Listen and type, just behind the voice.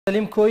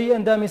سلیم كويي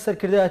ندامی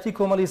سەرکردایەتی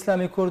کۆمەڵی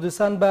ئیسلامی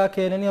کوردستان با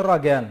KNN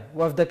راگەیان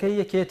وەفدەکەی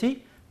یەکێتی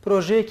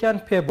پرۆژەیەکیان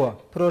پێبووه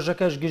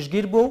پرۆژەکەش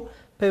گشتگیر بوو و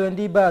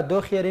پەیوەندی بە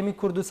دۆخی رێمی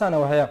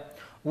کوردستانەوە هەیە.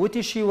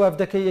 وتیشی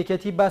وەفدەکەی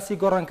یەکێتی باسی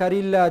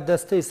گۆڕانكاری لە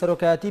دەستەی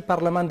سەرۆکایەتی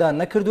پەرلەماندا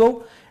نەکردووە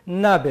و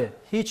نابێت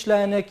هیچ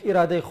لایەنێک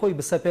ئیرادەی خۆی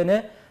بسەپێنێ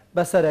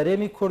بەسەر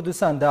رێمی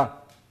کوردستاندا.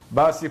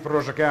 باسی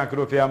پرۆژەکەیان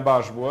کرۆ پێیان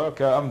باش بووە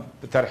کە ئەم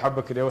تەرحە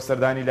بکرێەوە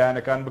سەردانی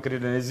لایەنەکان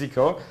بکرێت لە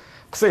نزیکەوە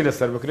قسەی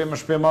لەسەر بکرێت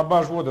مش پێما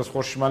باش بوو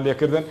دەستخۆشمان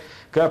لێکردن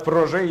کە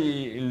پرۆژەی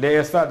لە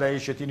ئێستادا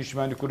یەکێتی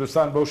نیشتیمانی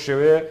کوردستان بەو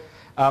شێوەیە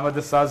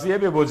ئامادەسازیە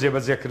بێ بۆ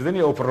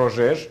جێبەجێکردنی ئەو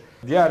پرۆژەیەش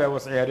دیارە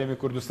وەسعی هەرێمی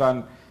کوردستان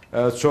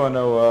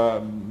چۆنەوە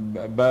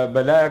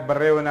بەلایەک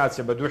بەڕێوە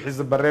ناچێت بە دوو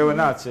حیزب بەڕێوە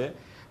ناچێت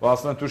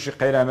واستن تووشی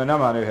قەیرانە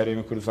نامانەوێت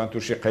هەرێمی کوردستان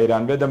تووشی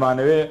قەیران بێ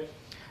دەمانەوێت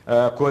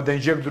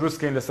کۆدەنجێک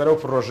دروستکەین لەسەر ئەو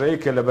پرۆژەیە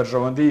کە لە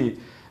بەرژەوەندی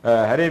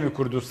هەرێمی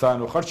کوردستان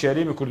و خەڵکی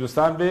هەرێمی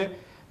کوردستان بێ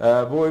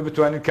بۆی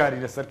بتوانین کاری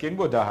لەسەرکەین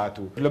بۆ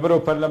داهاتوو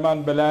لەبەرەوە پەرلەمان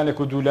بەلایەنێک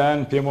و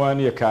دوولایەن پێم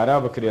وانییە کارا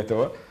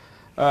بکرێتەوە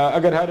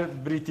ئەگەر هەر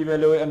بریتی بێ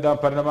لەوەی ئەندام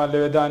پەرلەمان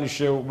لەوێ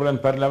دانیشێ و بڵێن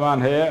پەرلەمان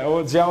هەیە ئەوە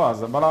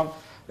جیاوازە بەڵام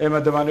ئێمە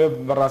دەمانوێت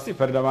بەڕاستی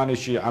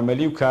پەرلەمانێکی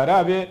عەمەلی و کارا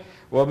بێ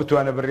و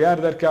بتوانێت بڕیار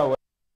دەرکا.